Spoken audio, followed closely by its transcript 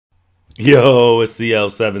Yo, it's the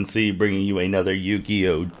L7C bringing you another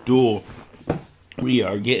Yu-Gi-Oh! Duel. We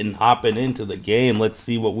are hopping into the game. Let's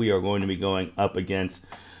see what we are going to be going up against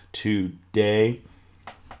today.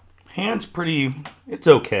 Hand's it's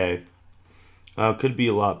okay. Could be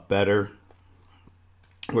a lot better.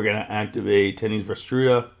 We're going to activate Tenny's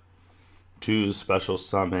Vestruda to special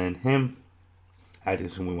summon him. I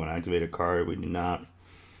think we want to activate a card. We do not.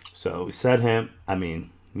 So we set him. Put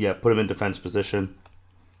him in defense position.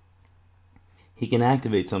 He can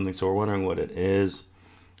activate something, so we're wondering what it is.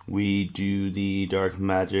 We do the Dark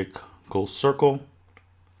Magical Circle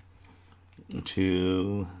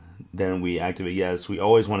then we activate yes. We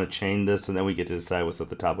always want to chain this, and then we get to decide what's at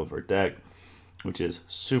the top of our deck, which is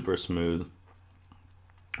super smooth.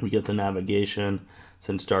 We get the navigation,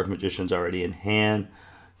 since Dark Magician's already in hand.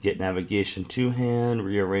 Get navigation to hand,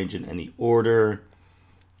 rearrange in any order,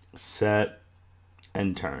 set,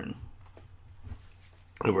 and turn.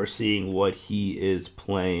 And we're seeing what he is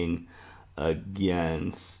playing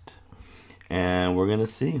against. And we're going to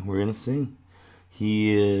see.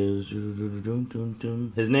 He is...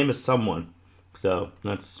 His name is Someone. So,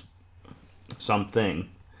 that's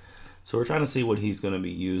something. So we're trying to see what he's going to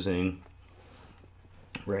be using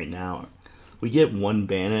right now. We get one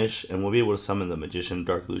banish, and we'll be able to summon the Magician,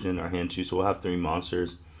 Dark Illusion in our hand too, so we'll have 3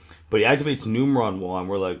 monsters. But he activates Numeron wall, and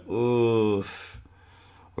we're like, oof.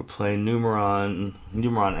 We're playing Numeron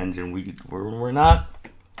engine. We're not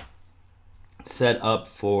set up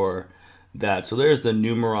for that. So there's the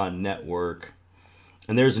Numeron network,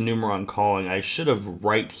 and there's a Numeron calling. I should have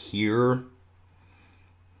right here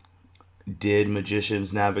did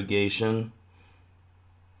Magician's navigation,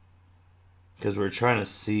 because we're trying to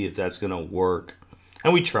see if that's going to work.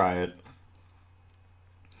 And we try it.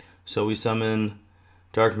 So we summon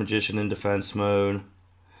Dark Magician in defense mode.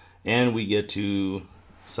 And we get to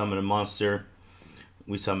summon a monster.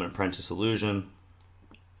 We summon Apprentice Illusion.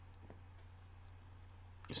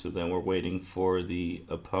 So then we're waiting for the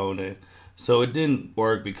opponent. So it didn't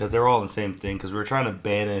work because they're all the same thing. Because we were trying to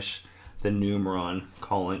banish the Numeron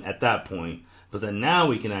calling at that point. But then now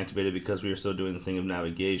we can activate it because we are still doing the thing of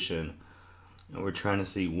navigation. And we're trying to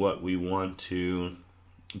see what we want to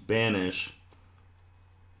banish.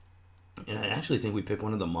 And I actually think we pick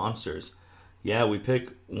one of the monsters. Yeah, we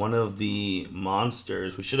pick one of the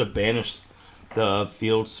monsters. We should have banished the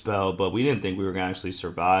field spell, but we didn't think we were going to actually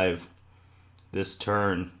survive this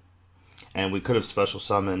turn. And we could have special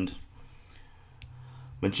summoned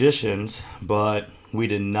Magicians, but we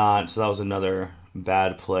did not. So that was another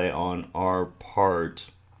bad play on our part.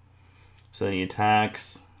 So then he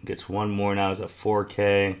attacks. Gets one more, now it's at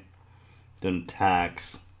 4K. Then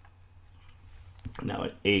attacks. Now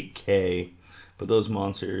at 8K. But those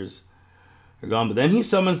monsters are gone. But then he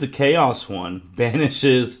summons the Chaos one.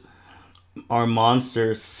 Banishes our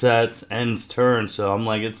monster, sets, ends turn. So I'm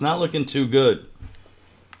like, it's not looking too good.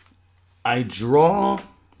 I draw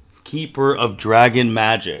Keeper of Dragon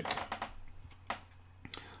Magic.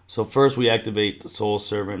 So first we activate the Soul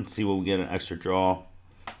Servant. See what we get, an extra draw.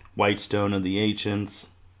 Whitestone of the Ancients.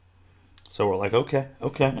 So we're like, okay.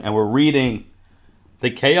 And we're reading the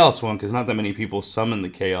Chaos one, because not that many people summon the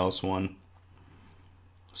Chaos one.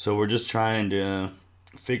 So we're just trying to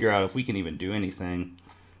figure out if we can even do anything.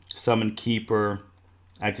 Summon Keeper,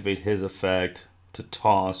 activate his effect to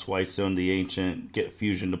toss Whitestone the Ancient, get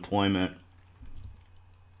Fusion Deployment.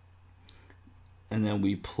 And then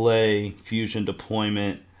we play Fusion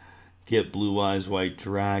Deployment, get Blue Eyes White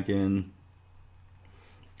Dragon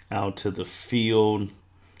out to the field.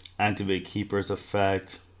 Activate Keeper's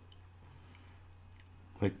effect.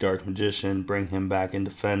 With Dark Magician, bring him back in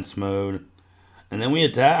defense mode. And then we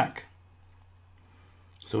attack.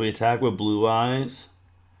 So we attack with Blue Eyes.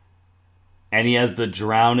 And he has the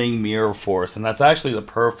Drowning Mirror Force. And that's actually the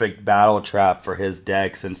perfect battle trap for his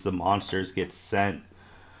deck, since the monsters get sent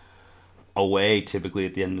away typically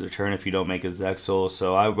at the end of the turn if you don't make a Zexal.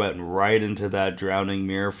 So I went right into that Drowning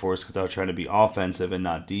Mirror Force because I was trying to be offensive and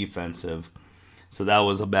not defensive. So that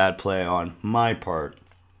was a bad play on my part.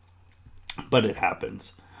 But it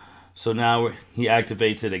happens. So now he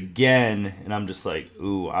activates it again. And I'm just like,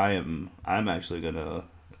 ooh, I'm actually going to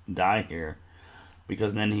die here.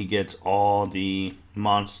 Because then he gets all the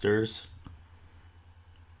monsters.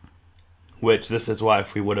 Which, this is why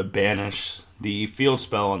if we would have banished the field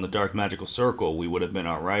spell on the Dark Magical Circle, we would have been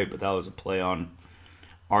alright. But that was a play on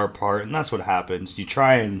our part. And that's what happens. You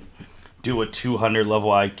try and do a 200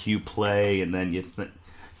 level IQ play, and then you're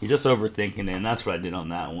just overthinking it, and that's what I did on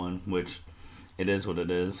that one, which it is what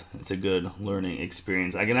it is. It's a good learning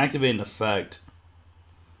experience. I can activate an effect,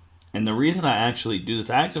 and the reason I actually do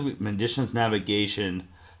this, I activate Magician's Navigation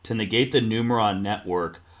to negate the Numeron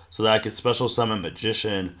network, so that I could special summon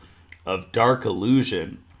Magician of Dark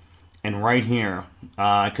Illusion. And right here,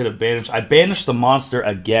 I could have banished... I banished the monster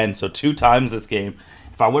again, so 2 times this game.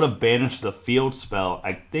 If I would have banished the field spell,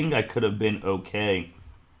 I think I could have been okay.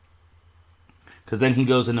 Because then he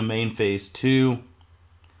goes into main phase 2.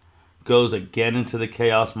 Goes again into the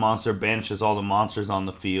Chaos Monster. Banishes all the monsters on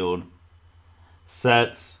the field.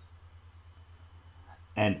 Sets.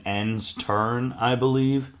 And ends turn, I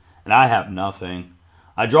believe. And I have nothing.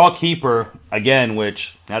 I draw Keeper, again,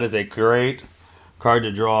 which that is a great card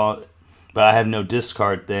to draw. But I have no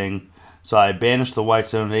discard thing. So I banish the White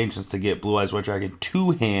Stone Agents to get Blue Eyes White Dragon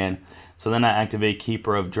 2-hand. So then I activate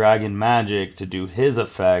Keeper of Dragon Magic to do his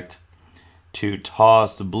effect. To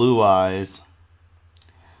toss the Blue Eyes.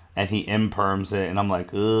 And he imperms it. And I'm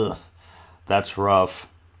like, ugh, that's rough.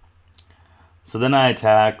 So then I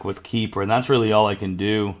attack with Keeper. And that's really all I can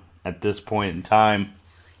do at this point in time.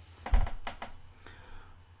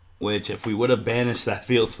 Which, if we would have banished that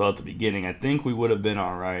field spell at the beginning, I think we would have been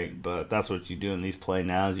alright. But that's what you do in these play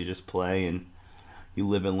nows. You just play and you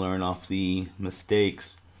live and learn off the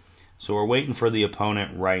mistakes. So we're waiting for the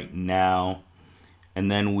opponent right now.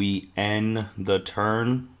 And then we end the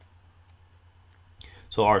turn.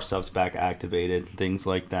 So our stuff's back activated. Things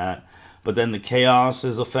like that. But then the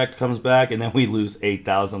Chaos's effect comes back. And then we lose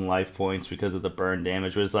 8,000 life points because of the burn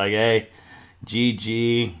damage. But it's like, hey...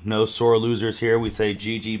 GG, no sore losers here. We say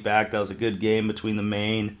GG back. That was a good game between the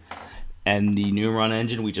main and the Numeron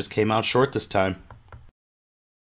engine. We just came out short this time.